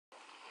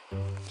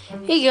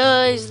Hey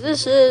guys,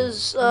 this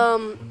is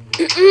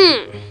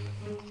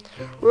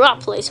Rob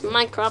Plays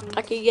Minecraft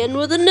back again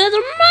with another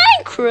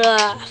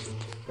Minecraft.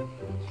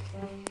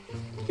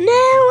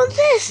 Now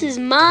this is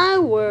my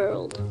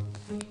world,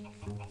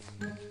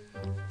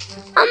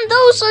 and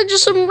those are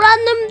just some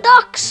random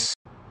ducks.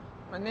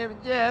 My name is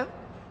Jeff.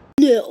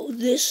 Now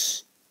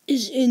this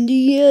is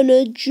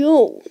Indiana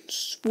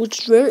Jones,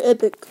 which is very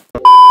epic.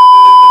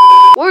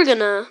 We're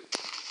gonna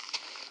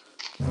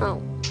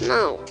no.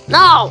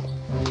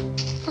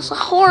 That's a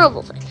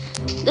horrible thing.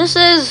 This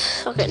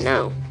is okay.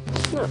 No,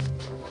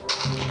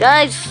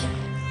 guys.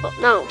 Oh,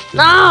 no.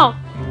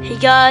 Hey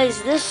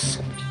guys, this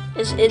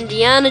is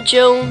Indiana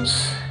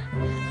Jones.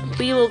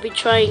 We will be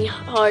trying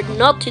hard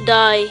not to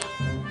die.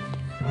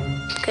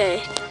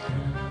 Okay.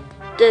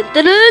 No!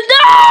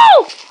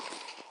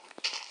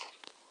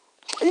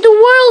 And the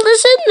world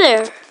is in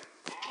there.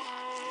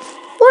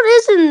 What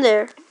is in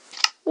there?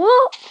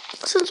 What?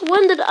 Since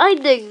when did I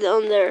dig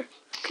down there?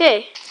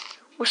 Okay.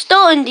 We're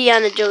still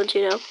Indiana Jones,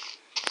 you know.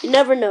 You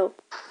never know.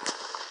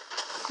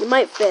 You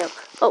might fail.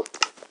 Oh,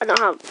 I don't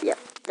have. Yeah,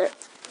 there.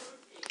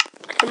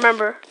 I can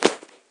remember.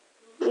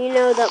 You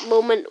know that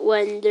moment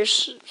when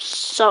there's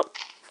some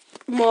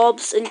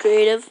mobs in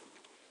creative?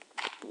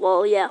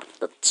 Well, yeah,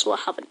 that's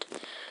what happened.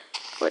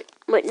 Wait,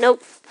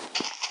 nope.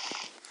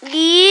 Yippee!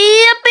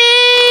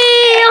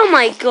 Oh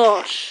my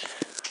gosh.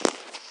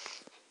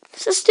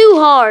 This is too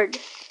hard.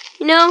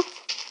 You know?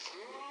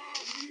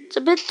 It's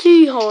a bit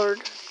too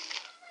hard.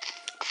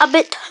 A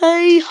bit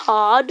too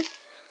hard.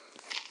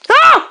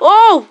 Ah!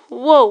 Oh!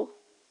 Whoa.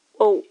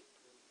 Oh.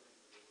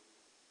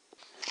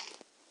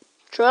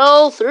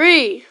 Troll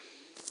 3.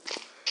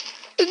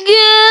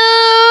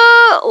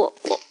 Go!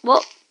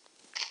 What?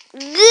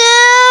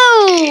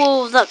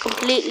 Go! That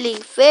completely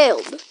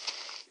failed.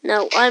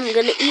 Now I'm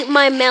gonna eat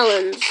my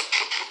melons.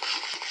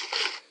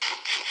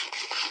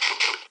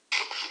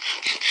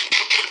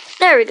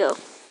 There we go.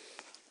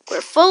 We're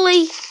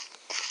fully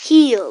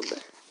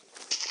healed.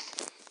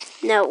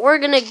 Now we're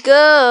gonna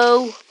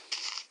go.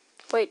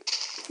 Wait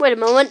a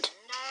moment.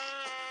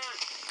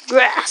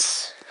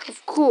 Grass,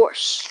 of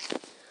course.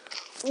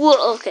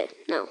 Whoa, okay,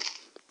 no.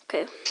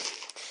 Okay.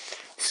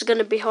 This is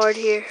gonna be hard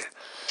here.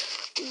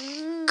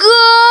 Go!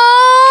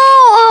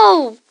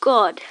 Oh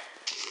God.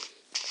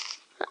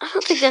 I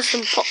think that's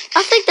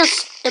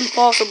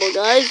impossible,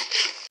 guys.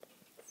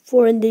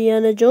 For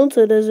Indiana Jones,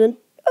 it isn't.